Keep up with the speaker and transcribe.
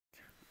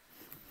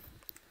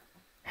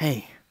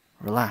Hey,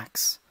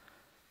 relax.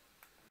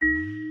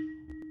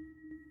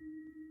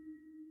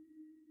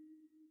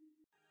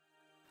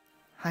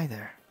 Hi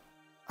there.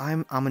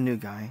 I'm a new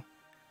guy,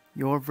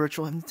 your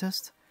virtual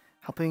hypnotist,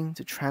 helping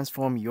to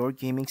transform your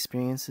gaming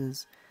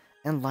experiences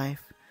and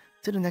life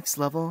to the next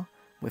level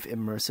with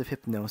immersive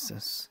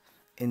hypnosis.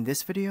 In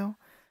this video,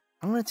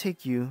 I'm going to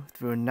take you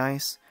through a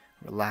nice,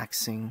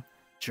 relaxing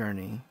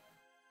journey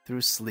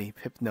through sleep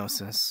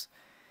hypnosis,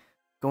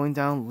 going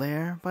down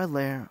layer by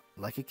layer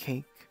like a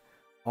cake,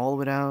 all the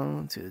way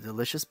down to the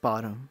delicious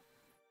bottom,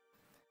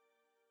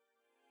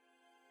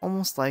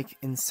 almost like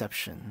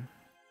Inception,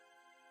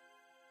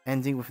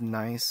 ending with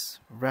nice,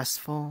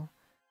 restful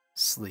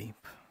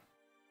sleep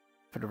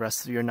for the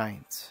rest of your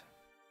night.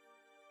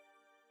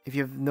 If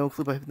you have no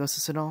clue about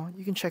hypnosis at all,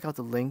 you can check out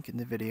the link in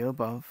the video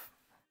above.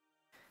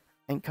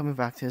 And coming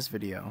back to this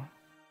video,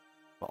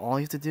 but all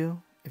you have to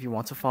do, if you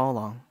want to follow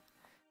along,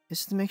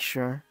 is to make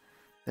sure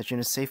that you're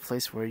in a safe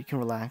place where you can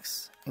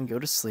relax and go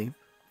to sleep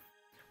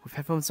with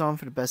headphones on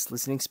for the best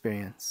listening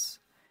experience,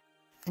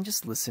 and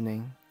just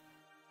listening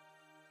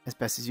as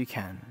best as you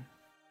can.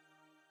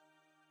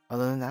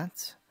 Other than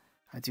that,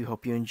 I do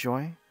hope you enjoy,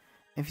 and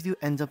if you do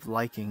end up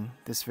liking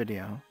this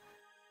video,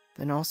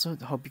 then also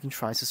hope you can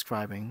try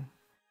subscribing.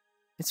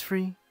 It's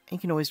free, and you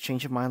can always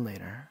change your mind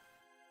later.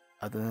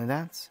 Other than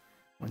that,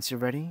 once you're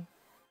ready,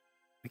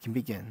 we can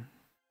begin.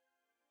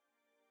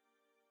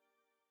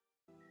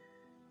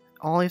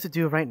 All you have to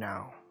do right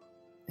now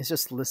is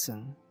just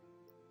listen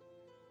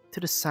to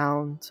the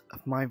sound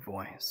of my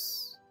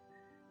voice.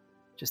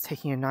 Just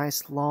taking a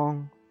nice,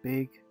 long,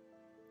 big,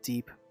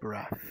 deep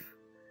breath.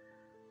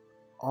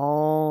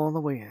 All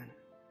the way in.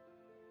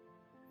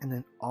 And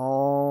then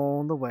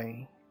all the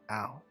way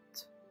out.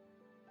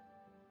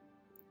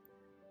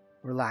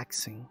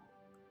 Relaxing.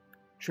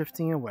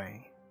 Drifting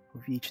away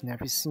with each and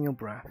every single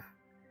breath.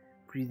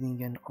 Breathing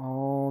in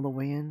all the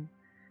way in.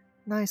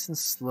 Nice and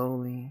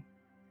slowly.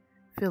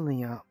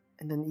 Filling up.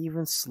 And then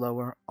even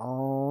slower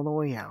all the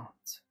way out.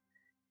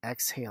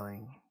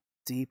 Exhaling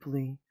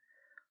deeply,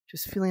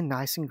 just feeling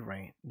nice and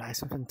great,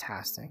 nice and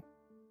fantastic.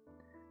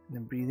 And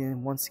then breathing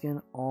in once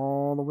again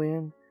all the way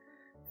in,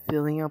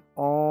 filling up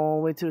all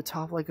the way to the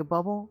top like a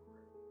bubble,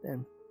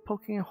 then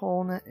poking a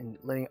hole in it and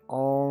letting it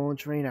all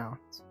drain out.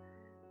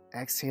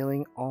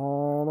 Exhaling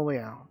all the way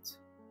out.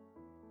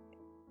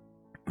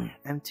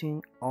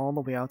 Emptying all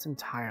the way out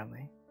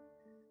entirely.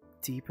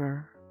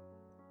 Deeper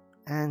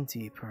and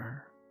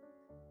deeper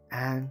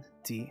and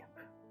deep.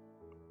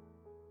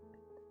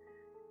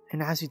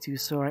 And as you do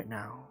so right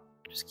now,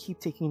 just keep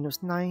taking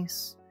those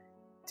nice,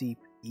 deep,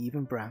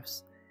 even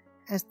breaths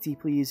as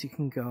deeply as you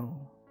can go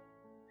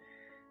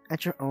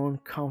at your own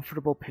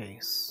comfortable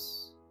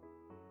pace.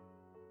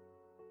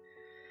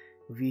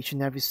 With each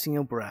and every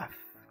single breath,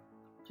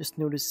 just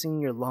noticing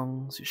your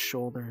lungs, your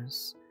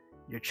shoulders,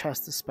 your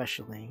chest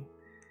especially,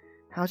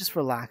 how it just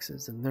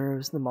relaxes the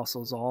nerves and the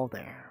muscles all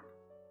there.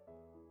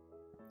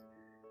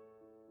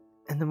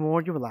 And the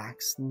more you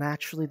relax,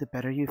 naturally the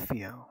better you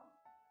feel.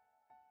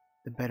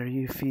 The better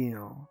you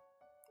feel,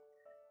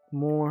 the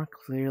more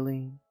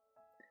clearly,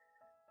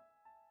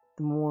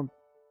 the more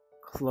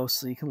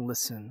closely you can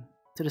listen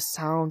to the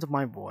sound of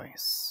my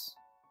voice.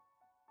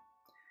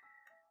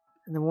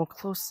 And the more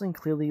closely and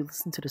clearly you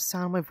listen to the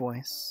sound of my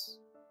voice,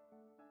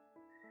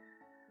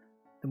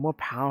 the more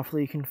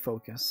powerfully you can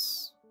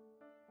focus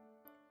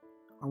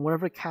on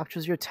whatever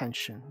captures your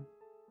attention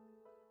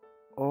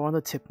or on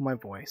the tip of my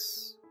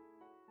voice.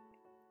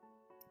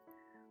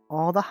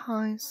 All the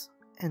highs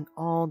and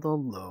all the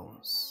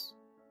lows.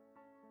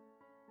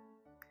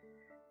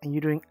 And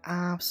you're doing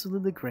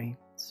absolutely great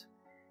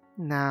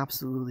and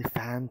absolutely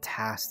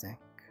fantastic.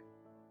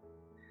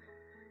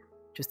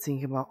 Just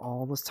thinking about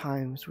all those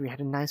times where you had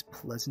a nice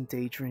pleasant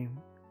daydream,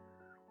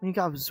 when you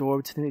got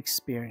absorbed in the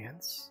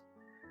experience,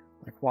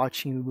 like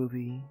watching a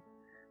movie,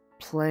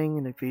 playing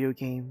in the video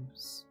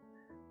games,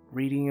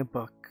 reading a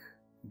book,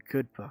 a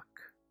good book.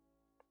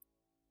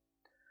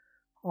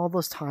 All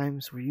those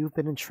times where you've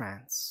been in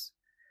trance,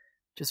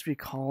 just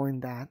recalling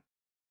that,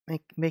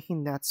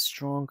 making that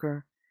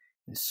stronger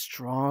and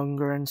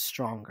stronger and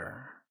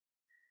stronger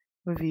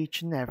with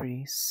each and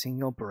every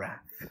single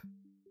breath.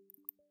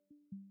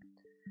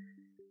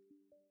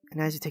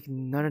 And as you take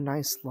another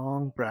nice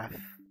long breath,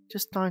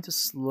 just starting to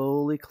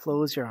slowly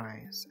close your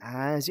eyes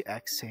as you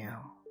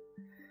exhale.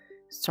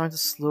 Starting to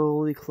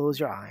slowly close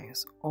your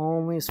eyes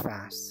only as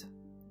fast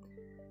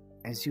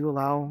as you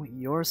allow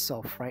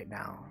yourself right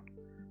now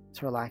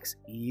to relax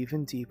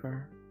even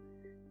deeper,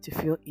 to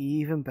feel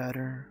even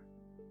better,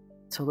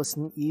 to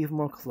listen even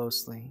more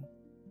closely,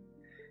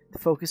 to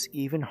focus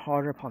even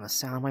harder upon the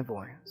sound of my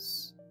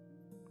voice.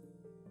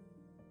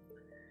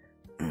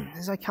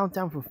 As I count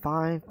down from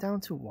 5 down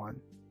to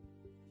 1,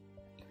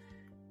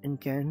 and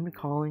again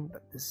recalling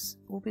that this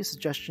will be a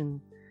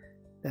suggestion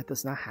that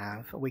does not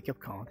have a wake-up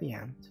call at the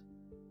end.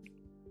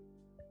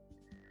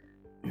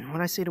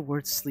 When I say the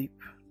word sleep,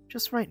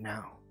 just right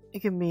now,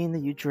 it can mean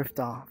that you drift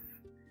off,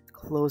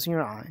 closing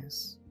your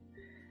eyes,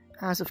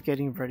 as if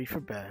getting ready for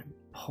bed,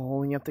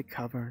 pulling up the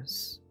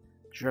covers,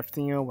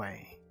 drifting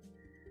away,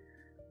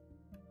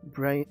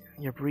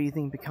 Your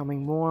breathing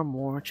becoming more and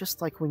more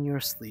just like when you're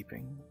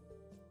sleeping.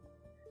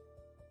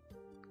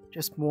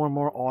 Just more and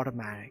more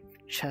automatic,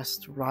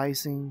 chest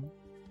rising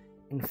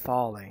and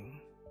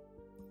falling.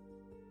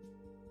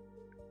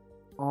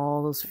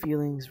 All those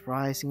feelings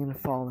rising and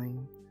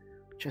falling,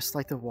 just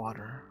like the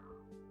water.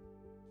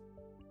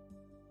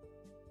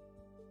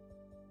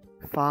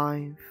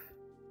 5,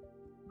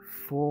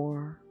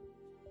 4,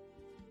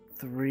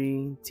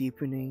 3,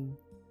 deepening,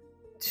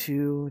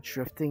 2,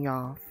 drifting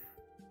off,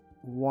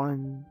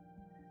 1,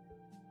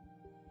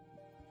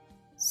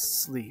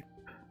 sleep.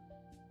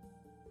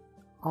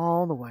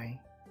 All the way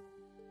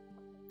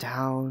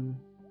down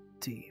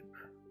deep.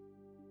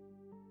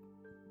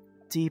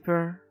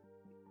 Deeper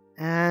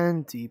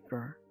and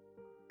deeper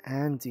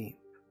and deep.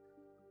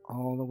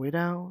 All the way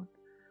down,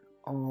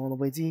 all the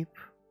way deep,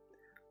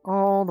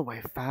 all the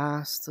way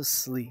fast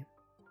asleep.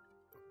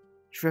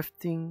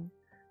 Drifting,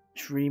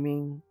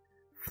 dreaming,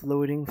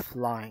 floating,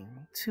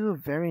 flying to a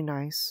very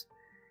nice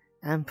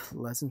and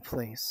pleasant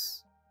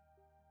place.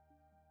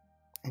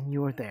 And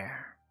you are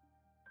there.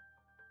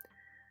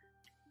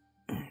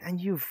 And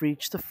you've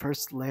reached the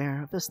first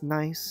layer of this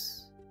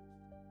nice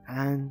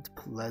and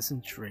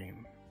pleasant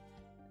dream.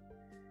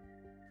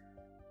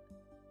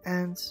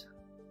 And,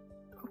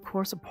 of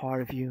course, a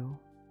part of you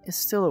is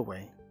still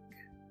awake.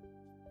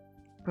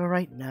 But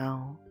right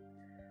now,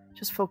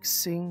 just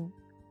focusing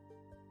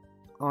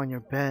on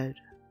your bed,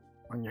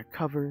 on your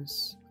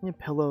covers, on your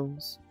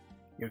pillows,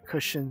 your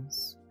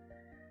cushions,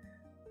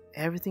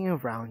 everything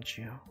around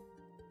you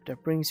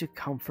that brings you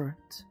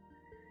comfort,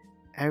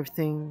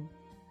 everything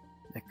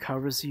that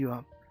covers you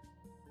up,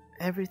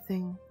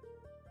 everything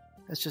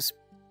that's just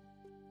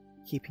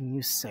keeping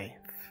you safe,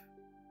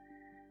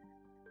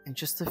 and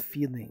just the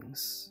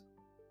feelings,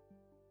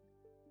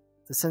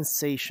 the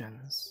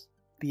sensations,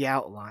 the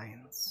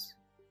outlines,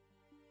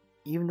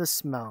 even the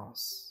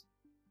smells,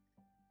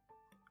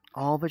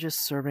 all of it just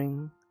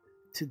serving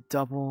to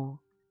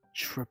double,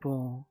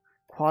 triple,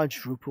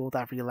 quadruple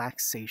that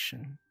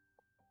relaxation.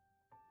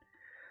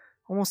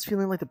 Almost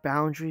feeling like the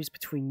boundaries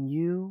between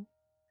you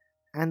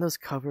and those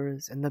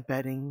covers and the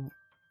bedding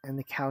and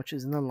the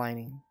couches and the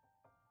lining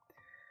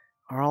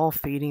are all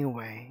fading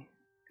away,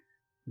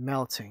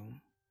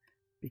 melting,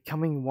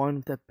 becoming one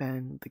with the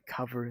bed, the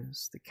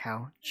covers, the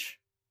couch.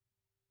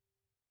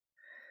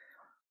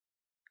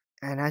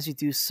 And as you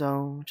do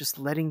so, just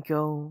letting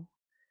go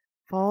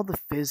of all the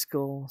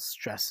physical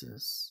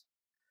stresses,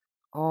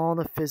 all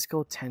the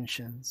physical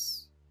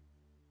tensions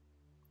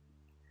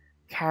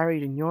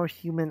carried in your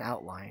human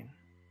outline.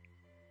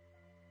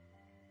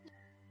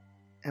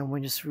 And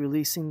when just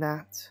releasing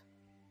that,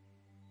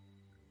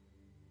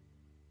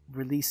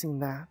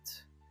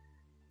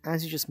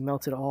 as you just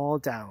melt it all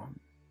down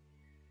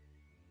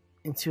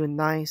into a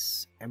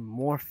nice,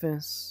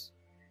 amorphous,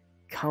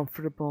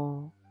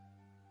 comfortable,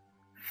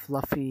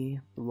 fluffy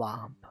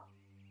blob.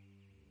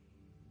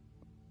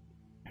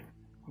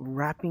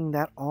 Wrapping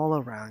that all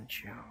around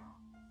you.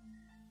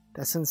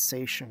 That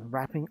sensation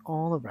wrapping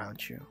all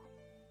around you.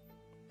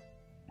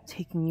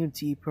 Taking you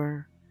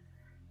deeper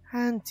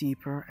and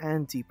deeper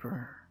and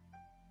deeper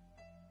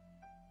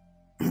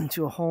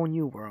into a whole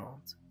new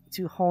world,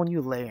 to a whole new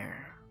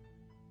layer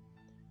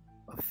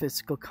of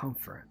physical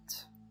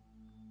comfort.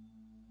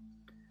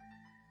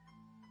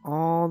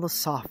 All the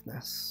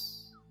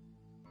softness,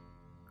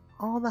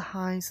 all the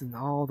highs and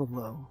all the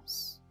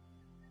lows,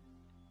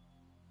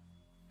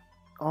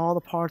 all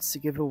the parts to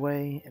give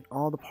away and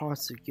all the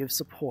parts to give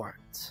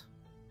support,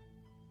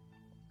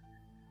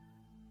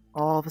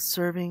 all the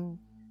serving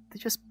to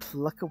just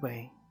pluck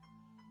away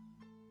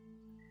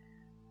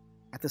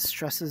at the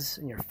stresses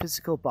in your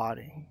physical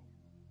body.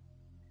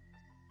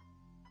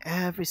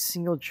 Every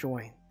single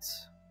joint,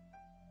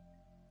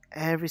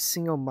 every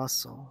single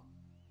muscle,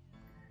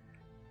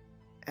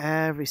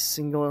 every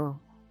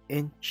single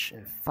inch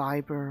and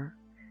fiber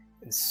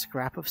and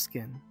scrap of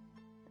skin,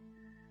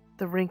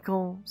 the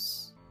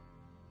wrinkles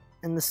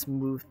and the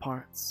smooth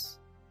parts,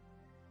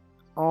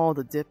 all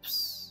the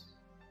dips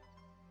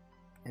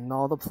and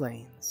all the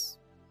plains.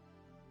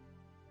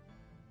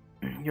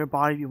 Your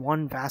body be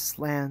one vast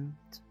land,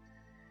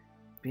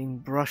 being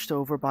brushed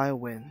over by a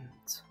wind,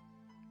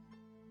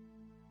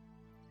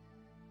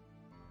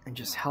 and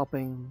just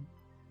helping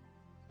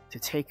to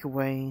take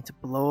away, to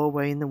blow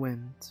away in the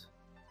wind,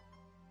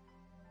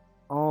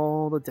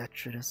 all the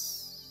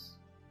detritus,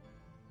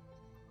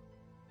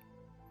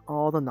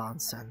 all the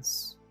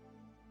nonsense,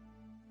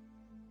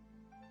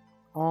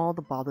 all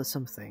the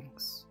bothersome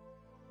things,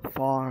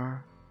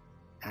 far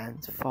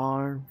and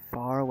far and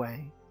far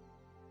away,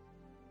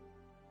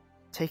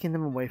 taking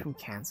them away from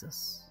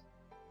Kansas.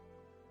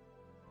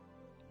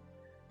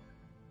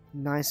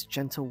 Nice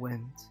gentle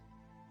wind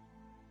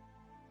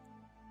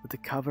with the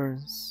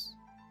covers,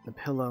 the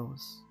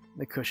pillows,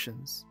 the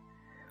cushions,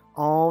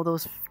 all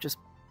those just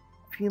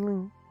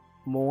feeling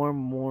more and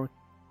more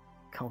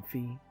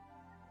comfy,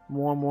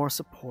 more and more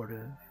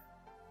supportive,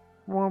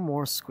 more and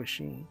more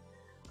squishy,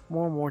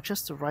 more and more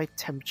just the right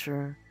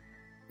temperature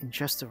in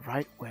just the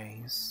right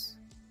ways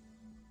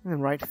and the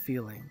right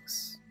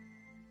feelings.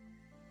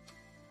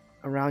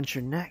 around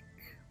your neck,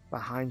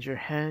 behind your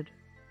head,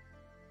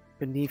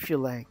 beneath your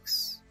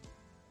legs,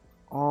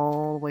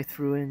 all the way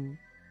through in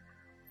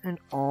and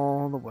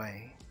all the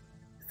way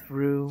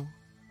through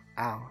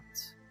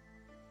out,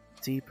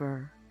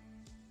 deeper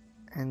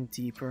and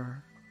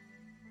deeper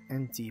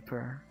and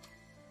deeper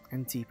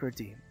and deeper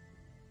deep.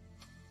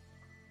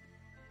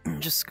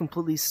 Just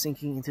completely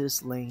sinking into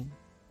this lane,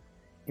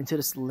 into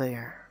this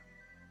layer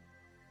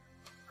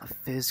of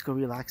physical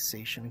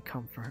relaxation and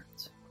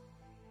comfort.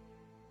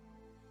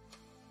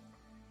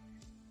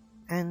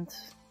 And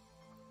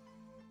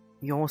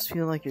you almost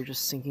feel like you're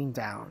just sinking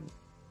down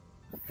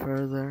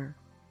further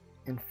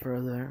and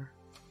further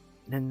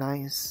in a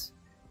nice,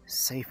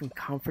 safe, and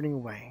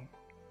comforting way.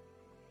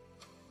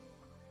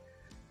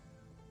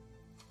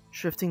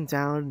 Drifting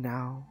down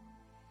now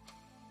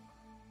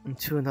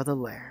into another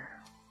layer.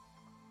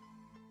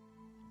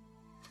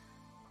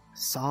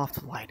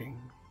 Soft lighting,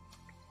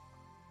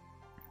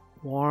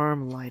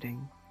 warm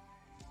lighting,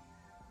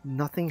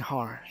 nothing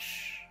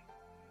harsh,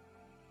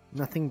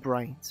 nothing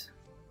bright,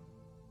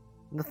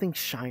 nothing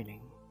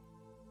shining.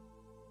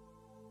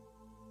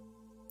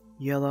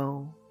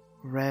 Yellow,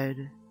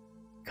 red,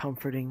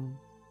 comforting,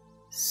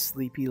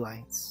 sleepy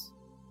lights,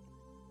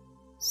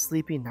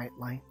 sleepy night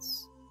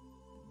lights,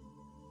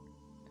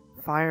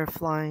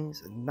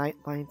 fireflies and night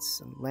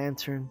lights and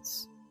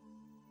lanterns,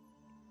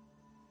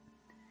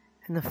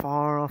 and the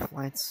far-off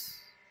lights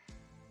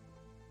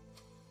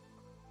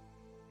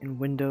in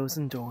windows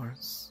and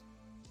doors,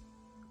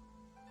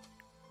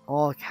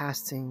 all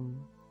casting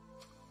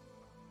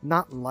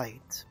not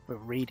light but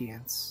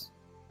radiance,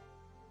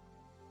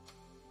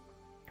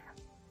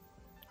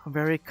 a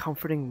very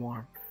comforting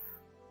warmth,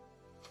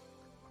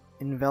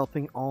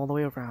 enveloping all the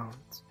way around,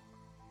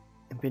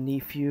 and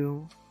beneath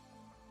you,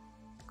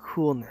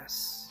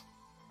 coolness,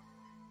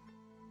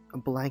 a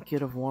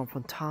blanket of warmth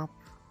on top,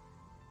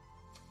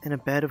 and a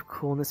bed of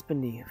coolness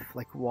beneath,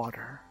 like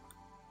water,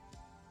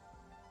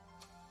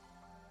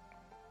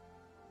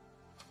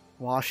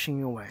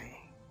 washing away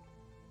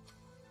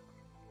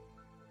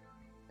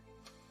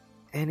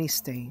any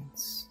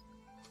stains,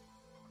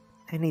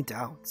 any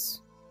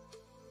doubts.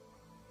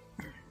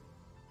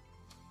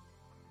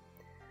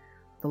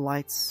 The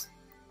lights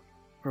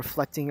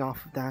reflecting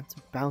off of that,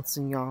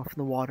 bouncing off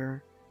the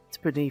water to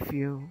beneath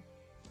you,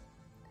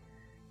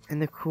 and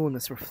the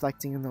coolness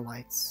reflecting in the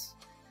lights,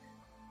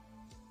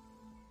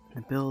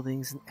 and the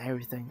buildings and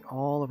everything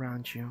all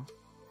around you,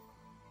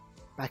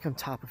 back on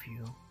top of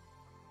you.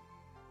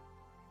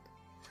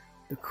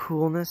 The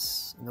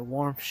coolness and the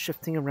warmth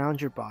shifting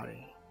around your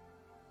body,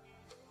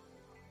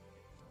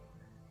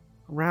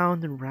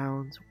 round and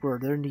round where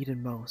they're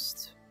needed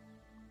most.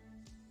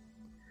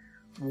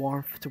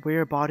 Warmth to where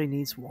your body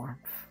needs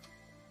warmth,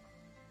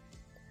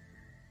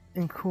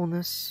 and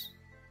coolness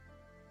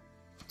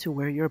to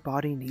where your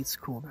body needs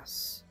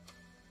coolness.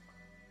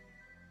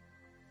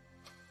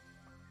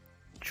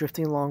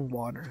 Drifting along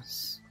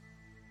waters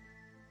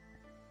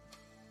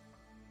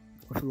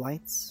with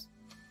lights,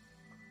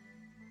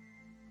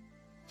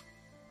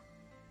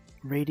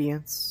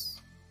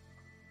 radiance,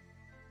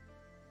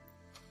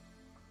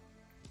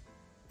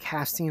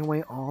 casting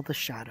away all the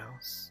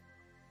shadows,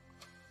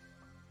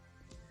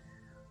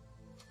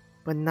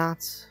 but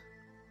not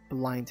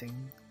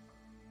blinding,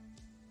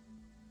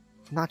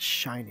 not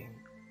shining,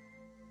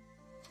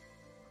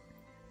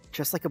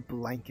 just like a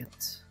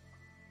blanket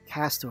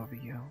cast over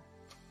you.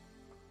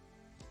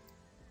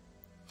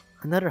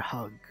 Another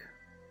hug,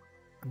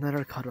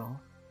 another cuddle,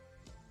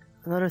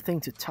 another thing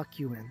to tuck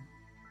you in.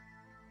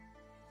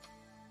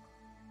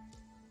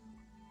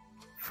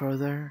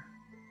 Further,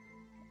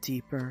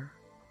 deeper,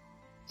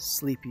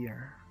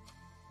 sleepier,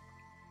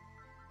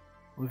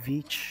 with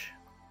each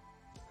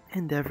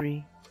and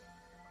every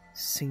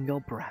single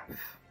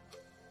breath.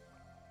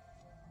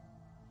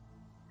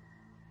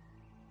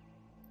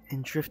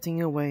 And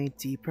drifting away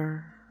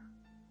deeper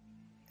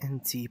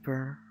and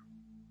deeper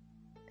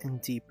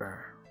and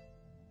deeper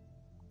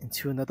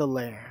into another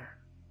layer.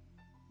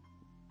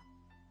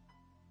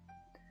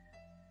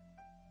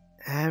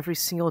 Every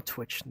single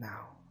twitch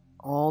now,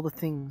 all the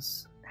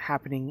things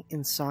happening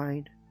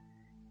inside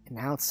and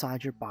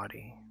outside your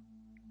body,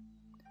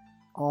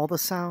 all the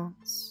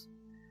sounds,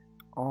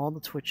 all the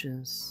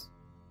twitches,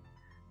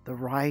 the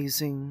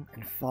rising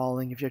and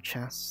falling of your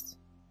chest,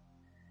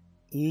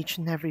 each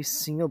and every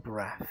single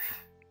breath,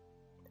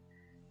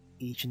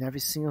 each and every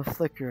single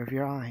flicker of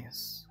your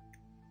eyes,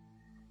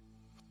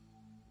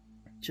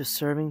 just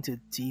serving to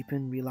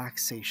deepen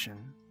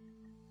relaxation,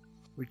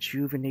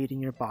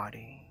 rejuvenating your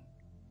body,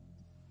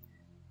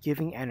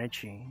 giving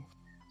energy,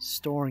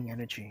 storing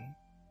energy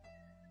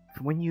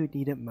for when you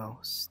need it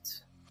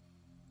most.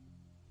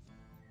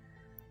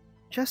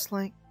 Just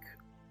like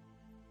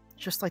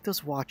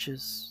those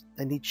watches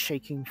that need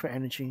shaking for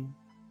energy.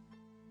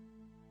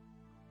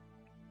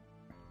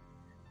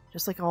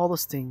 Just like all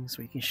those things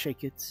where you can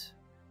shake it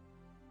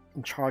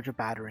and charge a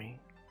battery.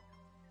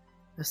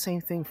 The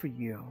same thing for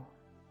you.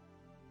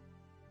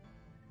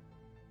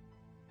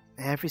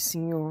 Every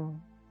single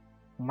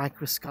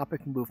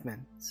microscopic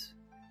movement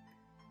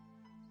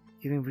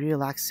giving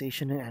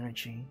relaxation and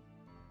energy,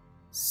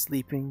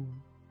 sleeping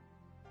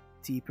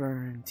deeper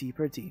and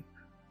deeper deep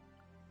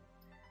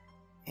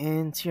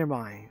into your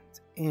mind,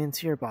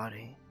 into your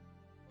body,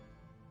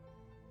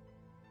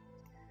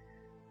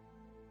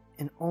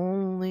 and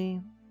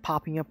only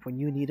popping up when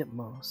you need it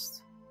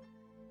most.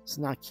 It's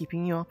not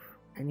keeping you up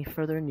any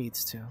further than it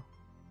needs to.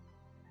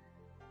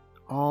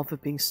 All of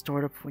it being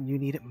stored up when you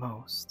need it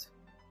most.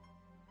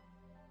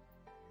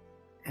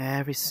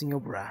 Every single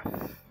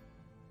breath.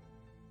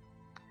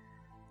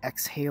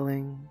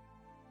 Exhaling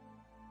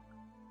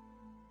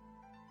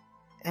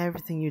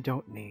everything you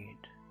don't need.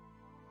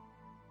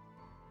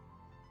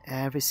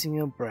 Every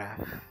single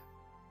breath.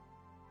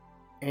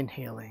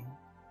 Inhaling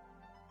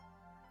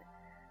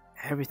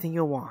everything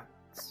you want.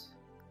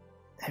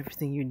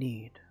 Everything you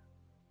need.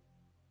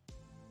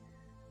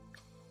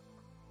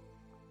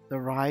 The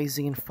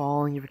rising and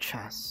falling of your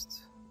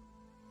chest,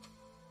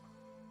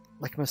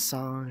 like a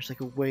massage,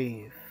 like a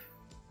wave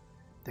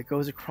that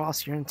goes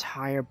across your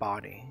entire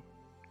body,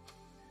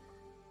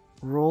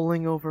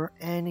 rolling over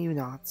any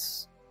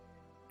knots,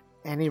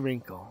 any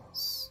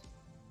wrinkles,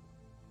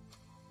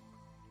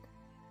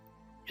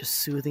 just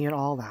soothing it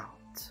all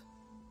out.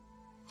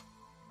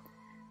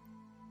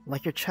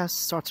 Like your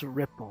chest starts to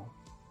ripple,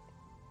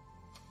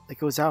 that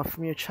goes out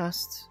from your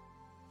chest,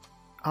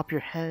 up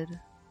your head,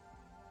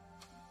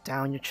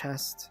 down your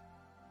chest,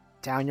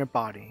 down your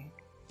body,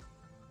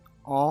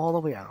 all the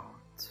way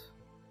out,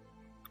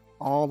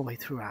 all the way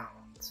throughout.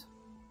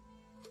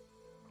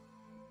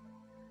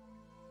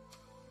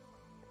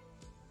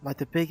 Like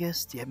the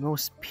biggest yet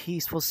most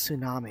peaceful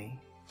tsunami,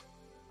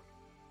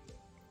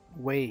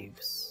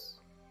 waves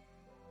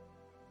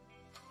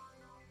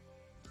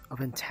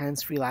of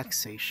intense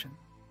relaxation,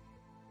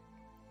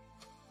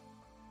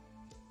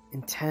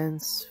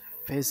 intense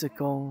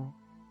physical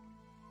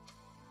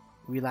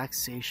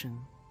relaxation,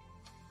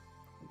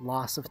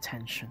 loss of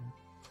tension,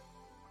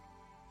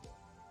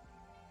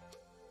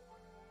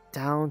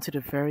 down to the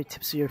very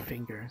tips of your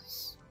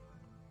fingers,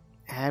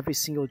 every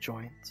single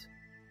joint,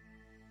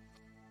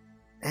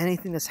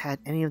 anything that's had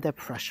any of that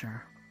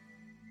pressure,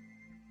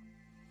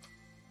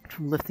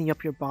 from lifting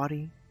up your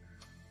body,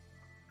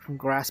 from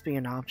grasping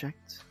an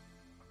object,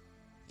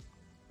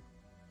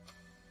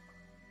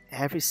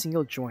 every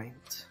single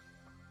joint,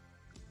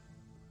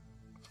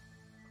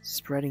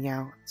 spreading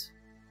out,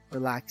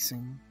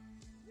 relaxing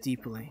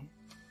deeply,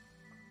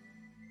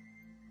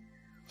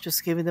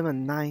 just giving them a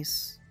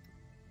nice,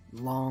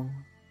 long,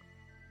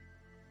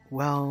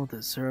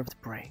 well-deserved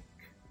break.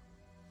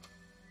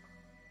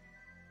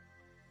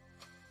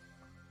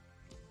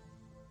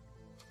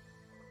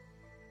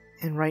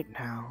 And right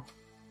now,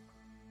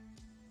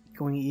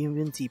 going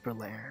even deeper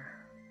layer,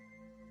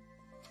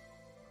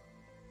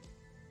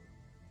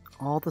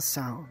 all the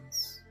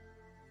sounds,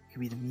 it could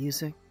be the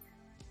music,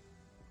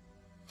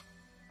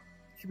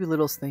 it could be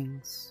little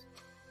things,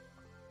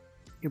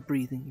 your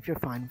breathing if you're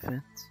fine with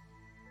it.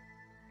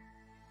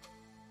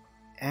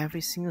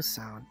 Every single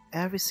sound,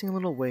 every single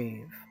little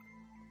wave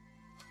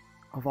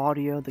of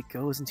audio that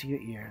goes into your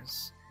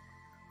ears,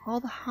 all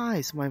the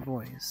highs of my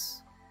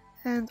voice,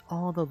 and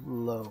all the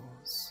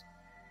lows,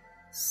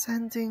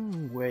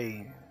 sending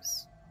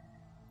waves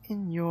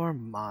in your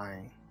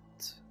mind,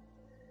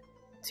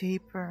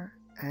 deeper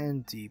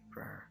and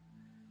deeper,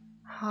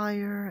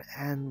 higher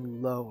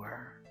and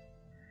lower,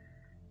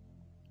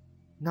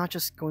 not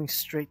just going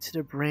straight to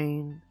the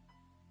brain,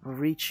 but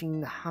reaching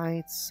the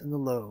heights and the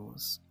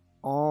lows,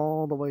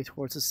 all the way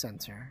towards the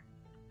center,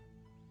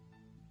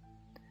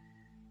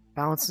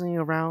 bouncing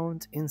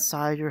around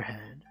inside your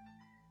head,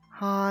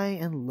 high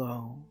and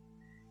low,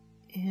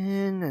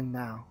 in and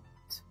out,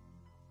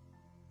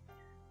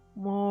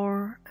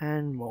 more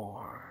and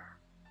more,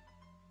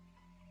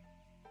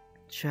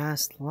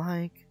 just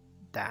like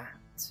that,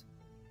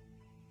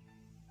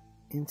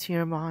 into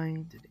your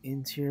mind and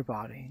into your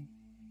body.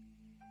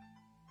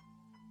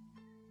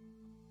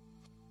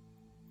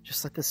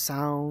 Just like the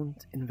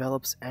sound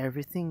envelops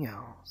everything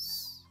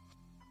else,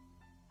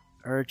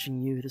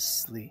 urging you to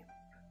sleep,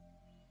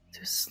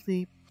 to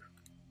sleep,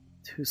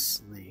 to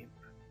sleep,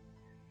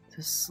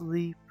 to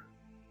sleep,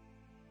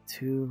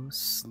 to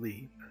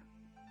sleep.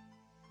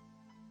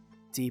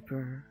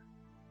 Deeper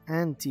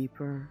and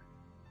deeper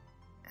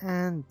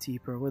and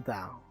deeper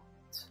without.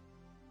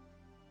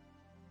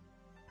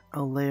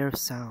 A layer of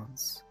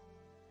sounds,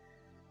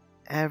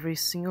 every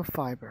single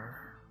fiber,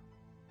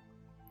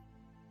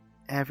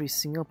 every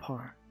single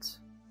part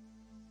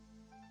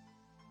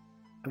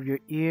of your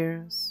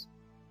ears,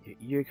 your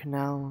ear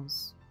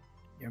canals,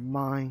 your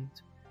mind,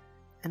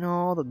 and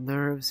all the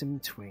nerves in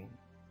between.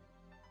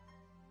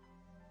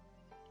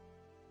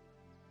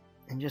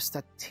 And just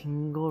that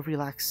tingle of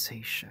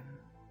relaxation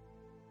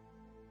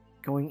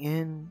going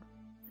in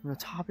from the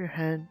top of your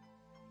head,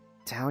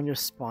 down your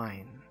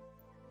spine,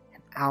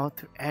 and out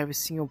through every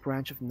single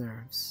branch of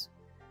nerves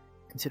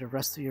into the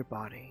rest of your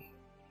body.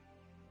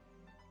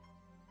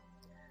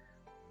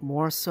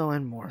 More so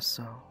and more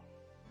so.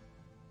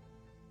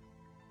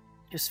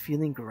 Just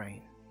feeling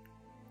great.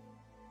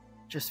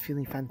 Just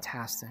feeling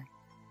fantastic.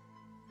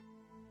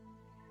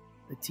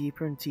 the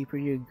deeper and deeper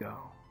you go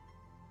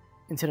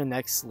into the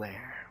next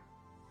layer.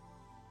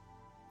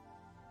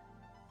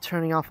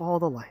 Turning off all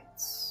the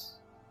lights,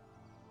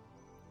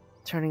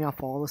 turning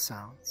off all the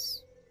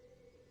sounds,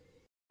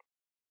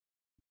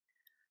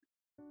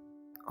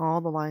 all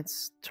the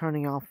lights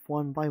turning off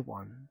one by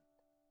one,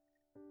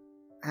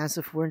 as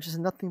if we're just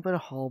nothing but a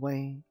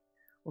hallway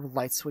with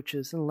light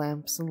switches and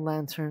lamps and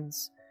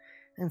lanterns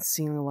and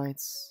ceiling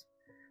lights,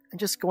 and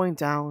just going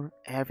down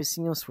every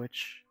single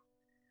switch,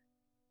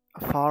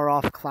 a far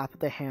off clap of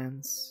the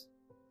hands,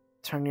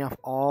 turning off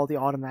all the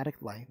automatic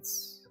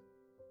lights,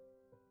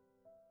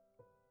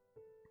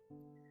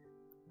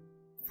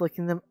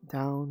 flicking them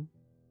down,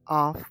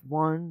 off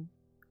one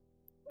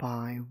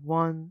by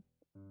one,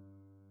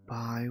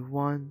 by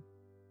one,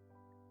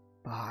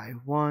 by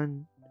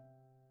one,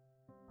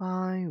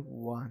 by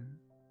one.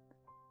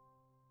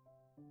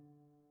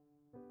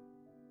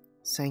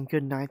 Saying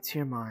good night to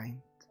your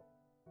mind,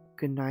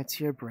 good night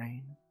to your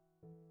brain.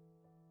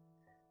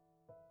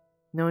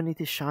 No need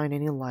to shine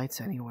any lights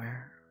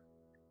anywhere.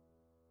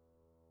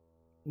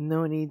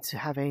 No need to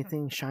have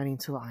anything shining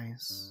to the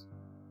eyes,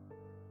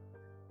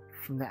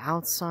 from the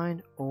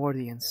outside or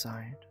the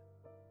inside.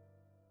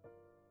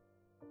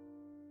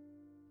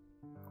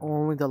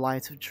 Only the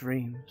light of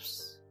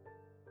dreams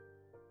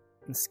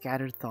and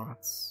scattered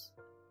thoughts,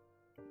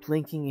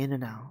 blinking in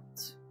and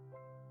out.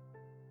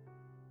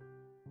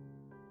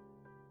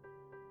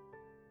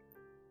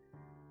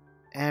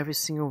 Every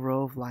single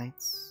row of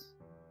lights,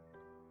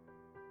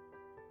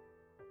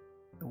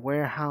 the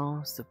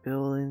warehouse, the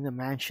building, the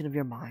mansion of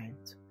your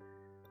mind,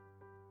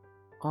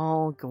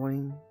 all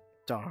going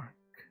dark.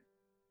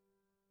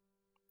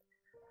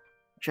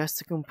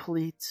 Just a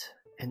complete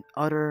and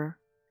utter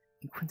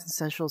and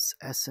quintessential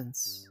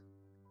essence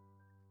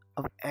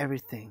of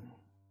everything,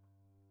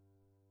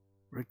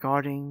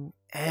 regarding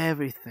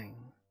everything,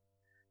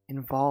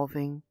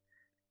 involving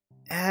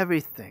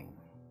everything,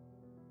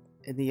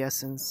 in the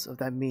essence of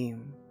that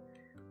meme,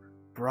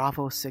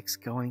 Bravo 6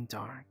 going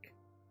dark.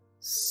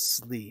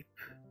 Sleep.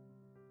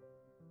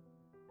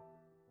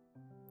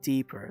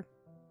 Deeper,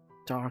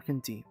 dark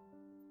and deep.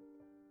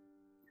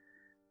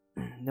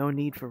 No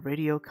need for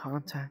radio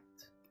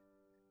contact,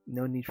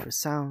 no need for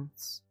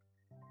sounds,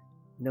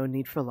 no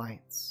need for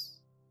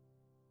lights.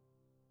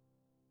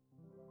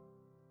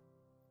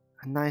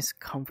 A nice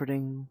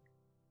comforting,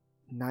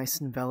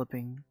 nice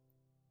enveloping,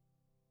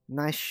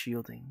 nice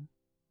shielding,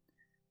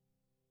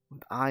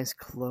 with eyes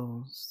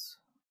closed,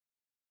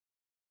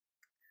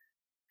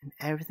 and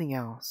everything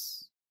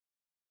else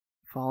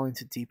fall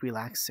into deep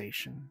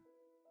relaxation.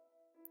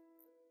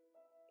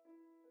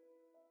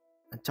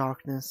 A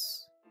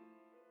darkness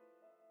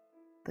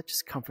that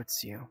just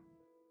comforts you,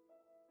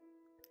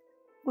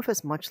 with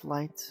as much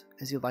light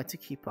as you'd like to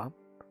keep up,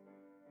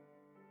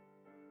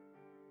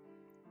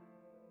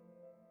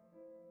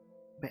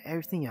 but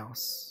everything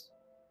else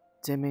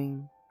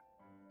dimming,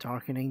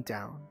 darkening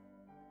down,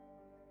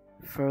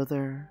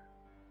 further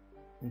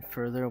and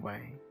further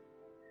away.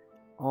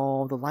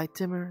 All the light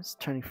dimmers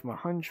turning from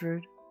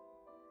 100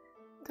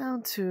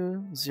 down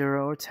to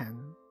 0 or 10,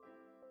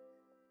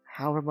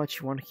 however much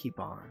you want to keep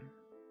on.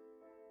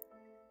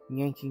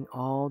 Yanking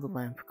all the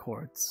lamp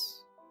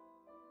cords,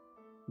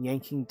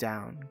 yanking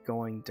down,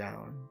 going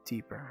down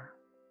deeper,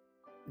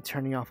 and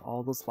turning off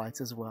all those lights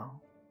as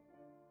well.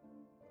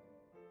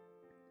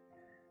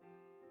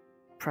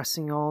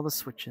 Pressing all the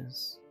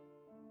switches,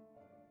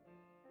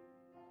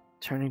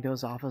 turning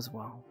those off as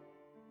well.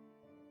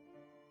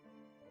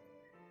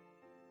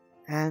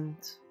 And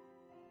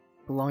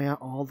blowing out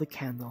all the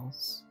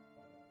candles.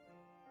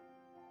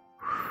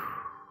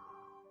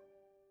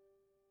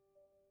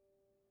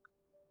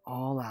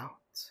 All out,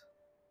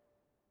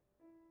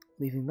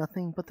 leaving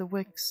nothing but the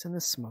wicks and the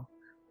smoke,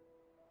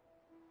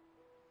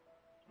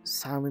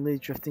 silently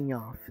drifting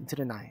off into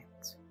the night.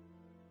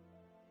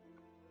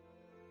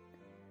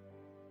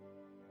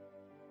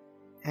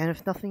 And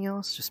if nothing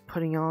else, just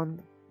putting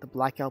on the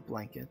blackout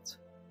blanket.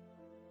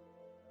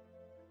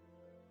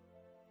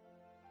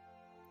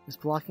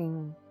 Just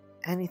blocking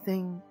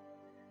anything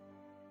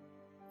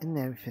and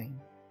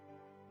everything.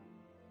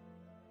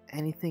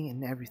 Anything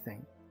and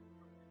everything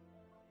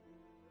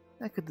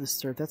that could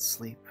disturb that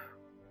sleep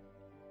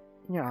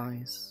in your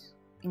eyes,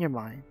 in your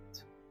mind.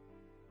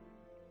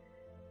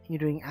 You're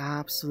doing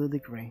absolutely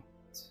great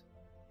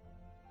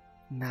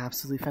and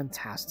absolutely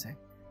fantastic.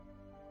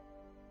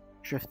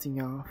 Drifting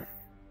off,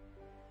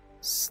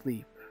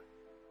 sleep,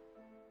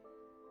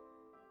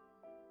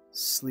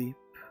 sleep,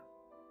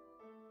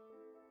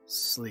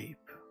 sleep,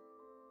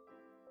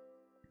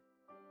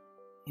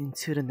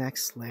 into the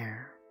next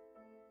layer.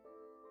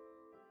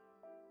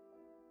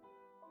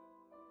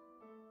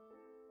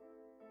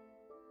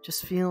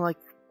 Just feeling like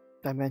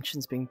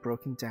dimensions being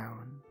broken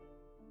down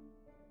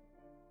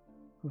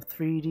from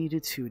 3D to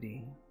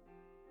 2D.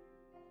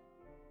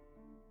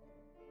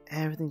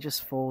 Everything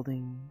just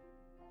folding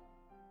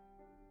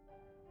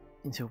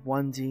into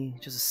 1D,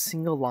 just a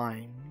single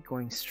line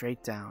going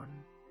straight down.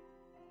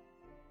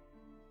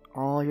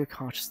 All your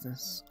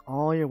consciousness,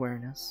 all your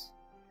awareness,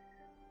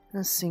 in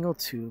a single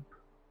tube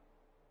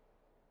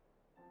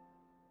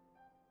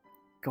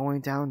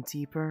going down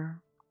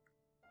deeper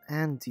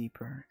and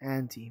deeper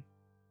and deep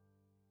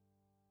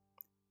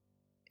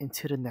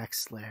into the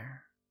next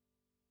layer,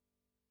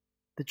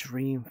 the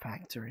dream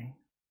factory.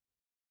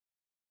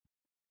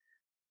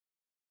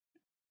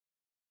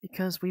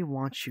 Because we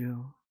want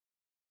you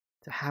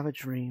to have a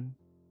dream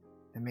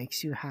that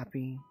makes you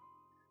happy,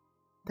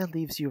 that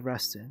leaves you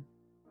rested.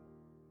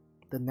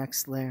 The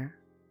next layer,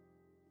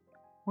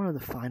 one of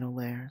the final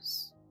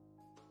layers.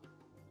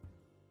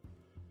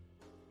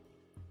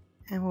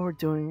 And what we're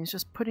doing is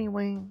just putting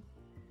away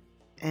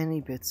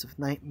any bits of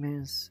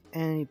nightmares,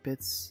 any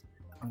bits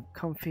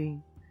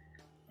uncomfy,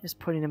 just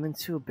putting them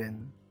into a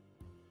bin,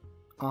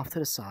 off to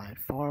the side,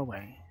 far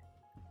away.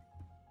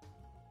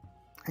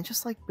 And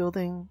just like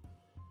Build-A-Bear,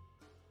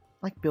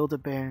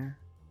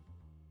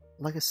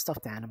 like a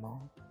stuffed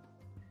animal,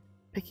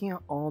 picking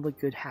out all the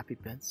good happy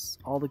bits,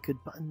 all the good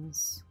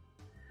buttons,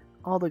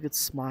 all the good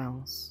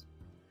smiles,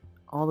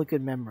 all the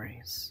good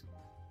memories,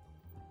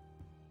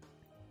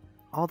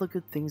 all the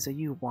good things that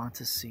you want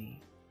to see,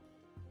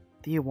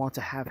 that you want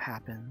to have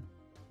happen.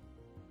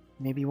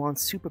 Maybe you want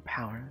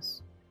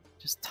superpowers,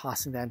 just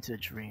tossing that into a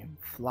dream,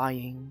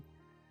 flying,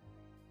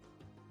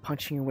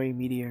 punching away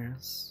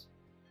meteors.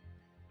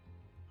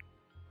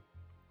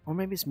 Or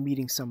maybe it's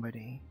meeting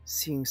somebody,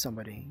 seeing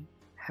somebody,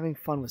 having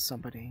fun with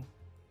somebody.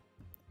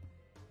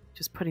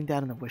 Just putting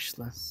that on the wish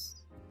list,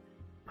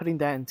 putting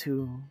that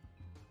into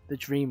the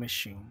dream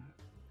machine.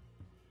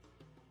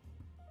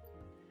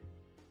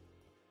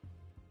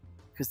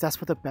 Because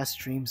that's what the best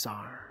dreams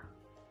are.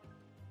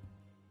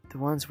 The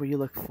ones where you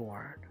look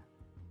forward.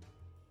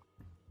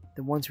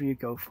 The ones where you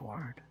go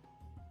forward.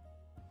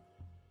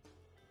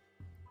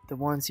 The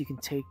ones you can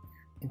take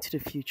into the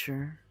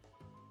future,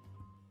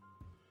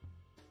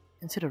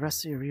 into the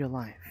rest of your real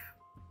life.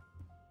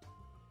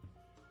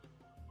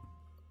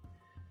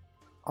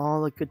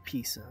 All the good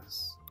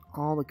pieces,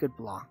 all the good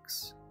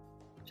blocks,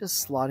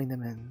 just slotting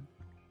them in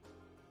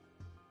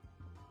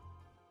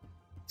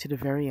to the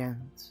very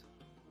end.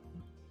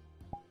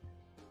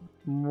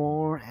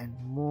 More and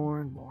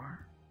more and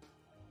more.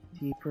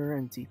 Deeper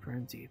and deeper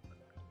and deeper.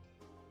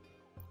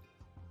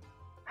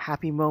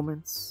 Happy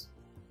moments,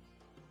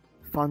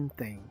 fun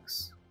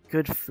things,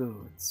 good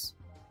foods,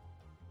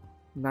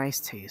 nice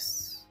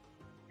tastes,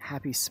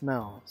 happy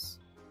smells,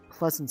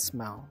 pleasant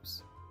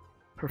smells,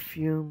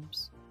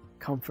 perfumes,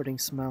 comforting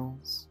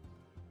smells,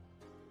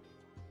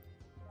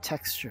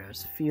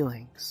 textures,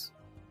 feelings,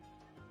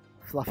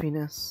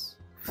 fluffiness,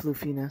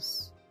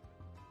 floofiness,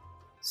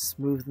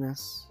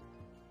 smoothness,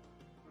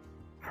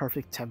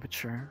 perfect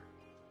temperature,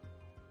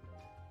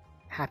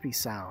 happy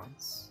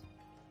sounds,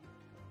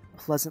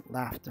 pleasant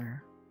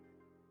laughter,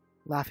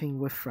 laughing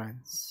with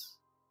friends,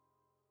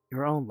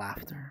 your own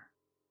laughter,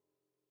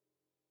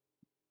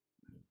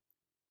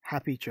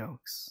 happy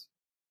jokes,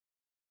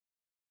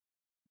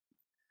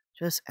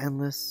 just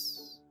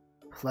endless,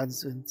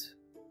 pleasant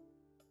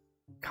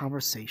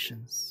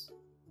conversations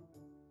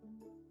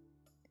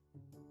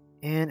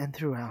in and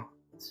throughout.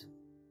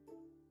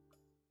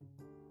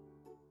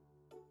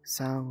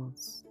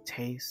 Sounds,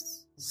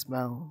 tastes,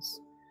 smells,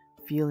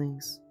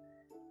 feelings,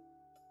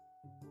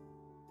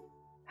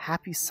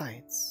 happy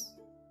sights,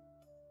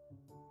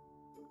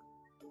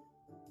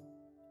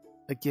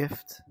 a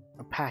gift,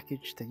 a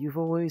package that you've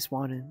always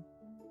wanted,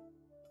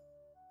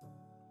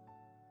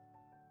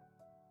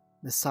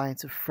 the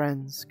sights of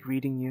friends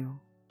greeting you,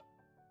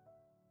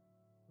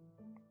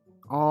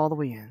 all the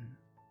way in,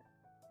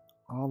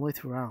 all the way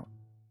throughout.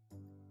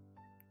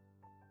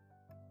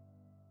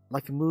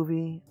 Like a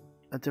movie,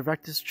 a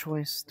director's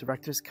choice,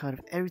 director's cut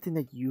of everything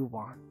that you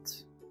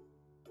want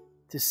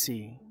to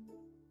see,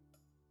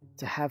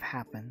 to have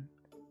happen.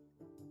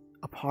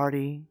 A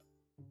party,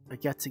 a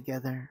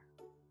get-together,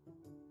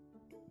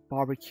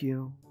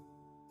 barbecue,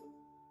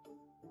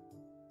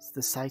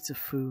 the sights of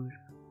food,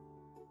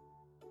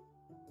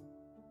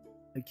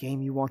 a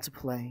game you want to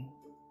play,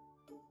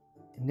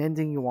 an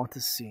ending you want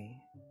to see,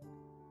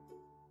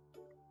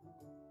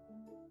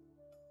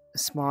 a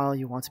smile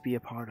you want to be a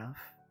part of.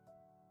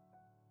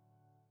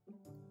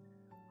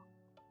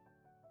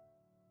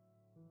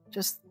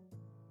 Just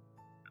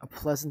a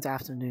pleasant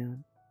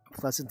afternoon, a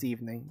pleasant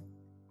evening,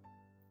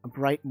 a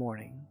bright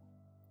morning.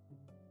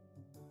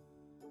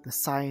 The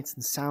sights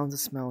and sounds and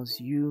smells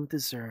you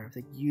deserve,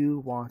 that you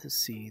want to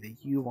see,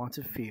 that you want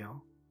to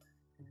feel.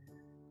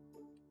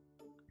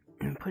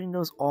 And putting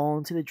those all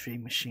into the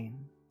dream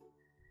machine.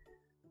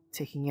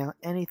 Taking out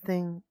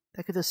anything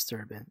that could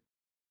disturb it.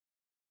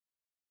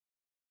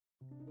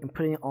 And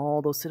putting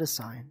all those to the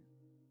side.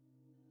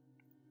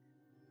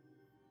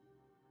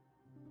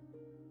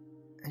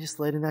 And just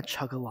letting that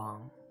chug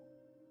along.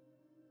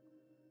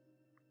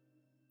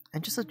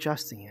 And just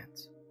adjusting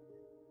it.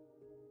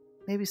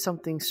 Maybe some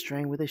things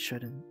straying where they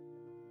shouldn't.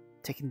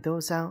 Taking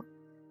those out,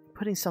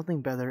 putting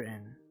something better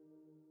in.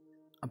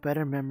 A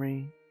better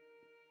memory,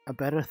 a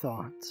better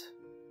thought,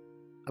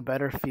 a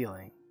better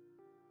feeling.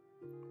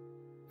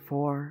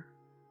 For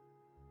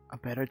a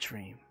better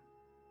dream.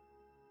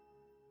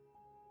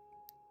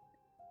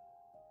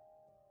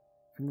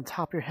 From the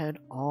top of your head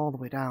all the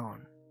way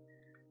down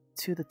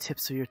to the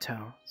tips of your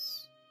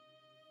toes,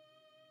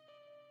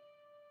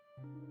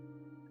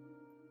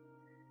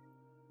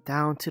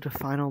 down to the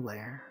final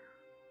layer.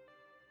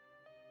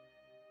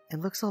 It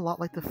looks a lot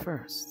like the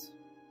first,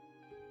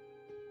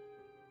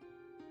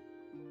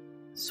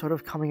 sort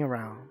of coming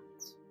around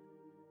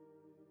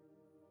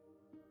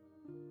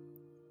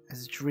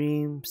as a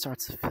dream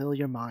starts to fill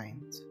your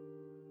mind.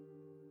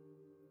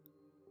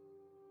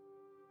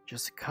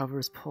 Just the cover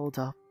is pulled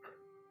up,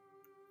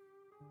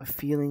 a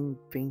feeling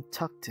being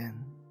tucked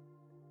in,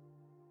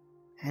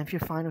 and if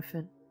you're fine with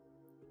it,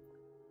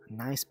 a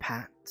nice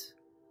pat,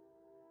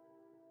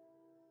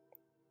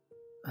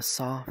 a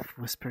soft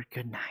whispered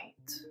goodnight.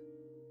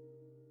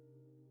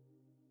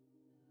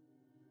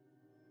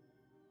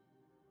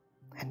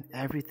 And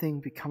everything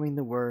becoming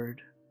the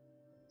word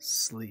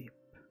sleep.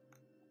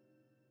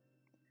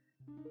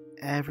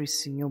 Every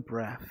single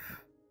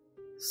breath,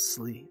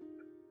 sleep.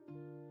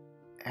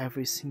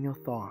 Every single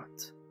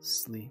thought,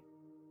 sleep.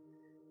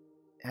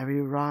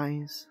 Every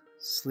rise,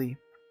 sleep.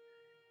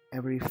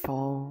 Every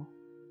fall,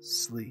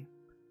 sleep.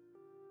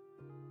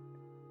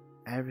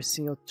 Every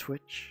single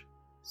twitch,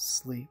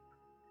 sleep.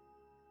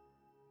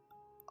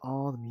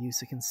 All the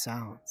music and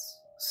sounds,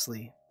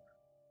 sleep.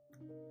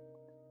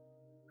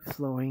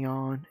 Flowing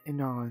on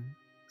and on,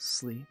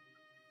 sleep.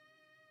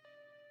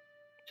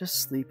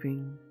 Just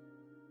sleeping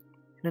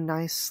in a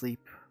nice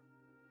sleep,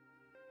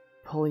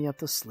 pulling up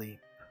the sleep,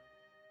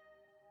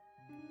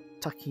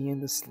 tucking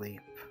in the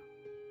sleep,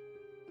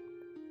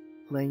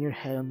 laying your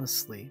head on the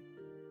sleep,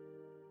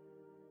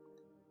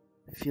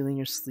 feeling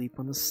your sleep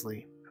on the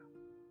sleep.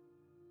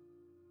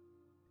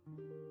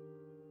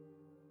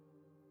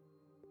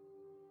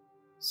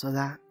 So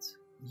that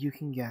you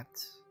can get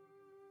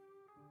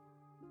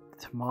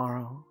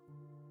tomorrow,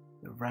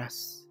 the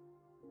rest,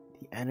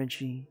 the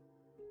energy,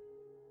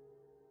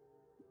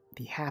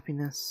 the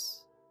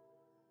happiness,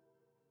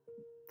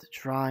 the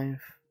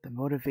drive, the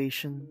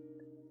motivation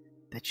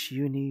that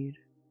you need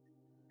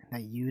and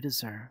that you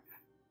deserve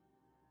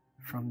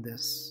from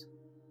this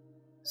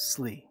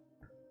sleep.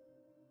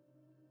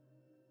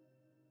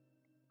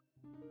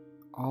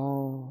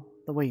 All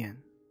the way in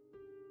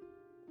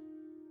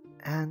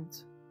and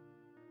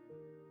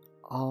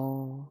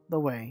all the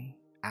way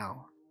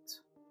out.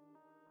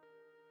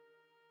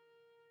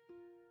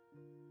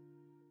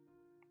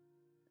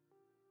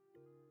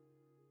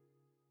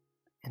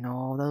 And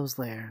all those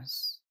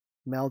layers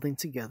melding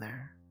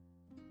together,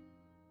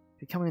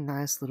 becoming a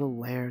nice little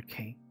layer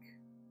cake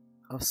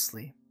of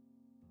sleep.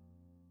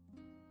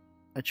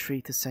 A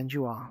treat to send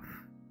you off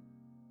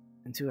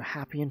into a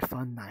happy and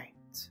fun night.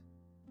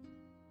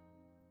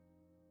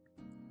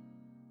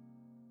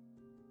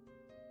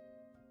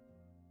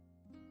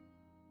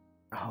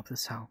 I hope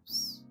this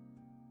helps.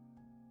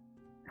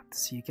 Hope to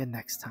see you again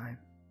next time.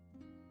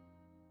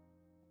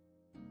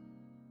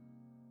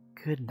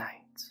 Good night.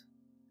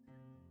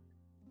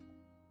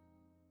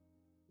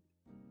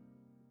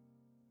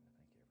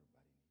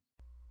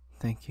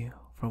 Thank you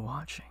for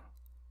watching.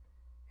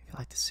 If you'd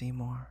like to see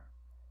more,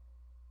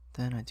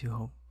 then I do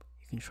hope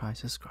you can try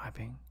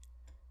subscribing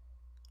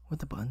with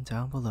the button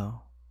down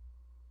below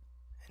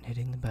and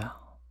hitting the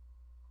bell.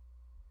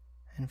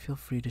 And feel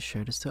free to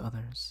share this to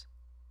others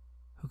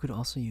who could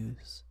also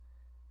use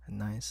a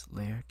nice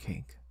layer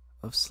cake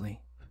of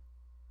sleep.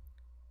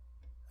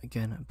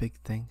 Again, a big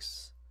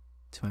thanks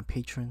to my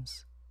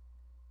patrons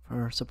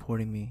for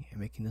supporting me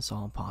and making this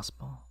all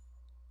possible.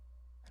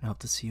 And I hope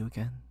to see you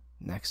again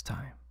next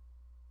time.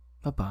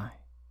 Bye-bye.